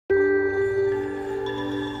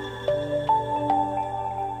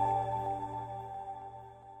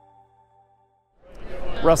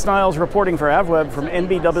Russ Niles reporting for AVweb from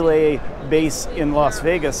NBAA-BACE in Las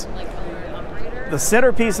Vegas. The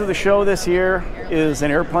centerpiece of the show this year is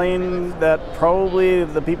an airplane that probably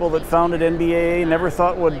the people that founded NBAA never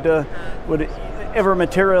thought would ever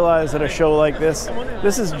materialize at a show like this.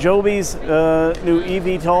 This is Joby's new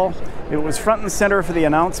eVTOL. It was front and center for the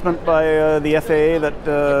announcement by the FAA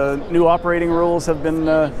that new operating rules have been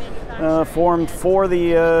formed for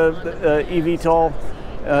the eVTOL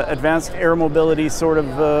advanced air mobility sort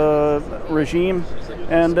of regime.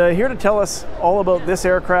 And here to tell us all about this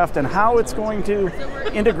aircraft and how it's going to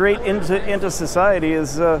integrate into society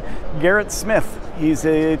is Garrett Smith. He's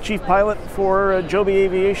a chief pilot for Joby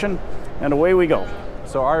Aviation, and away we go.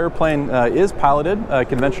 So our airplane is piloted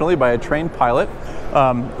conventionally by a trained pilot.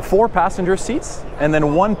 4 passenger seats, and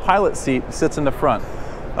then 1 pilot seat sits in the front.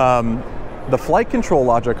 The flight control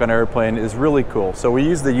logic on our airplane is really cool. So we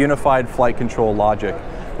use the unified flight control logic,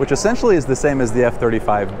 which essentially is the same as the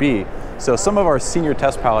F-35B. So some of our senior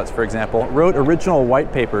test pilots, for example, wrote original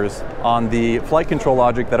white papers on the flight control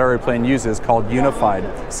logic that our airplane uses called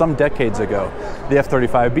unified some decades ago. The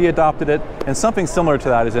F-35B adopted it, and something similar to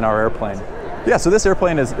that is in our airplane. Yeah, so this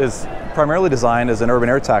airplane is primarily designed as an urban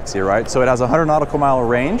air taxi, right? So it has a 100 nautical mile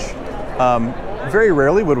range. Very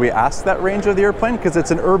rarely would we ask that range of the airplane because it's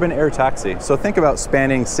an urban air taxi. So think about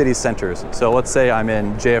spanning city centers. So let's say I'm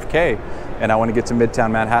in JFK and I want to get to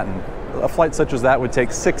Midtown Manhattan. A flight such as that would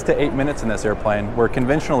take 6 to 8 minutes in this airplane, where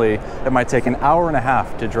conventionally it might take an hour and a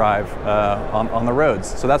half to drive on the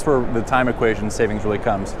roads. So that's where the time equation savings really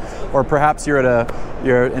comes. Or perhaps you're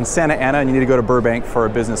in Santa Ana and you need to go to Burbank for a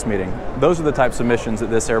business meeting. Those are the types of missions that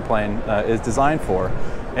this airplane is designed for.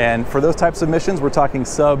 And for those types of missions, we're talking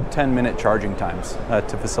sub 10-minute charging times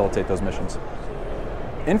to facilitate those missions.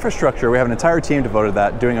 Infrastructure, we have an entire team devoted to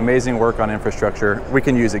that, doing amazing work on infrastructure. We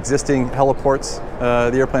can use existing heliports.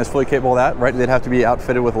 The airplane is fully capable of that, right? They'd have to be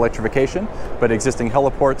outfitted with electrification, but existing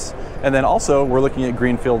heliports. And then also, we're looking at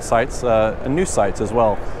greenfield sites and new sites as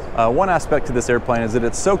well. One aspect to this airplane is that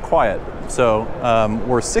it's so quiet. So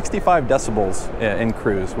we're 65 decibels in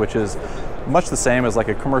cruise, which is much the same as like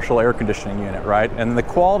a commercial air conditioning unit, right? And the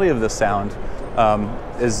quality of the sound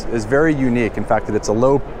is very unique. In fact, that it's a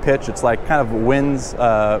low pitch. It's like kind of winds,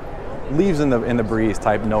 leaves in the breeze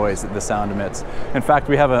type noise that the sound emits. In fact,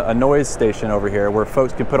 we have a noise station over here where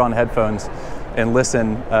folks can put on headphones and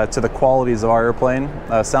listen to the qualities of our airplane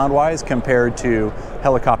sound-wise compared to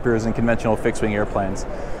helicopters and conventional fixed-wing airplanes.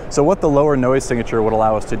 So what the lower noise signature would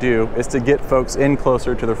allow us to do is to get folks in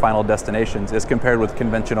closer to their final destinations as compared with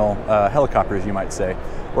conventional helicopters, you might say,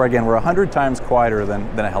 where again, we're 100 times quieter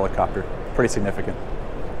than a helicopter. Pretty significant.